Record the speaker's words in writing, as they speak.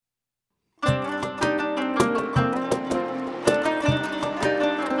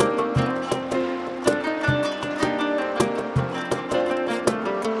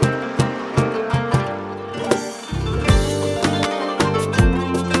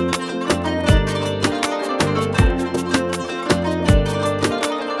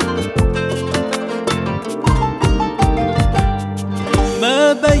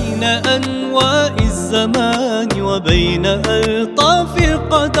الزمان وبين ألطاف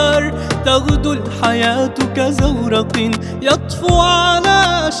القدر. تغدو الحياة كزورق يطفو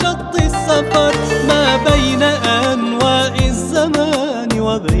على شط السفر، ما بين أنواع الزمان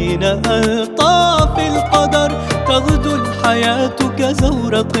وبين ألطاف القدر. تغدو الحياة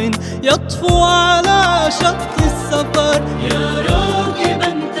كزورق يطفو على شط السفر. يا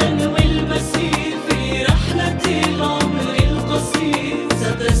راكبا تنوي المسير في رحلة العمر القصير،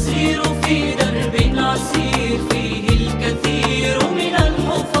 ستسير في درب عسير فيه الكثير من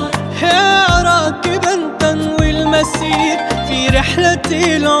الحفر. يا راكبا تنوي المسير في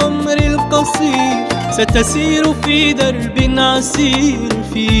رحلة العمر القصير، ستسير في درب عسير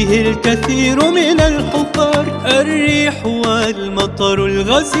فيه الكثير من الحفر. الريح والمطر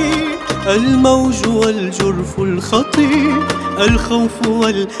الغزير، الموج والجرف الخطير، الخوف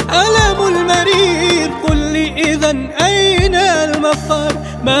والألم المرير. قل لي إذن أين المفر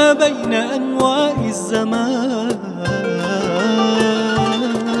ما بين أنواع الزمان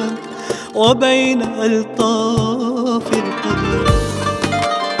وبين ألطاف القدر.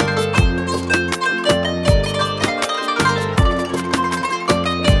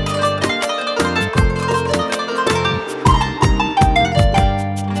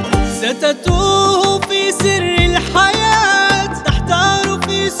 ستتوه في سر الحياة، تحتار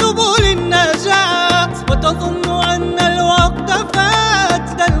في سبل النجاة، وتظن أن الوقت فات،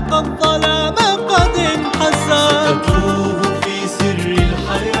 تلقى الظلام قد انحسر. ستتوه في سر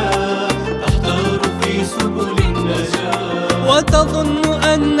الحياة، تحتار في سبل النجاة، وتظن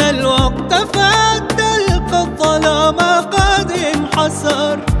أن الوقت فات، تلقى الظلام قد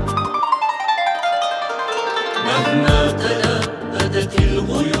انحسر. مهما تلأبدت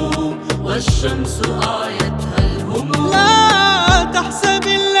الغيوم والشمس أعيتها الهموم، لا تحسب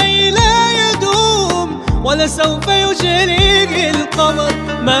الليل يدوم ولسوف يجريه القمر،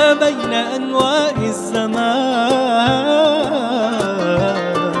 ما بين أنواع الزمان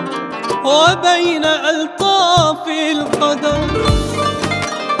وبين ألطاف القدر.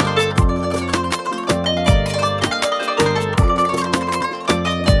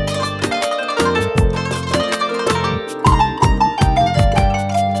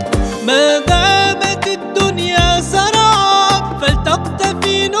 ما دامت الدنيا سراب،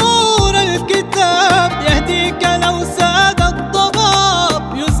 فلتقتفي نور الكتاب، يهديك لو ساد الضباب،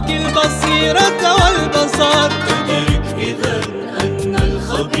 يزكي البصيرة والبصر. تدرك إذن أن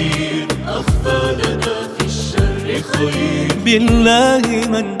الخبير أخفى لنا في الشر خير، بالله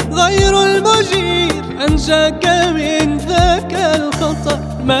من غير المجير أنجاك من ذاك الخطر،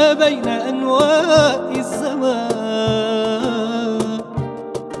 ما بين أنواع الزمان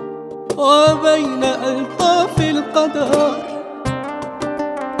وبين ألطاف القدر.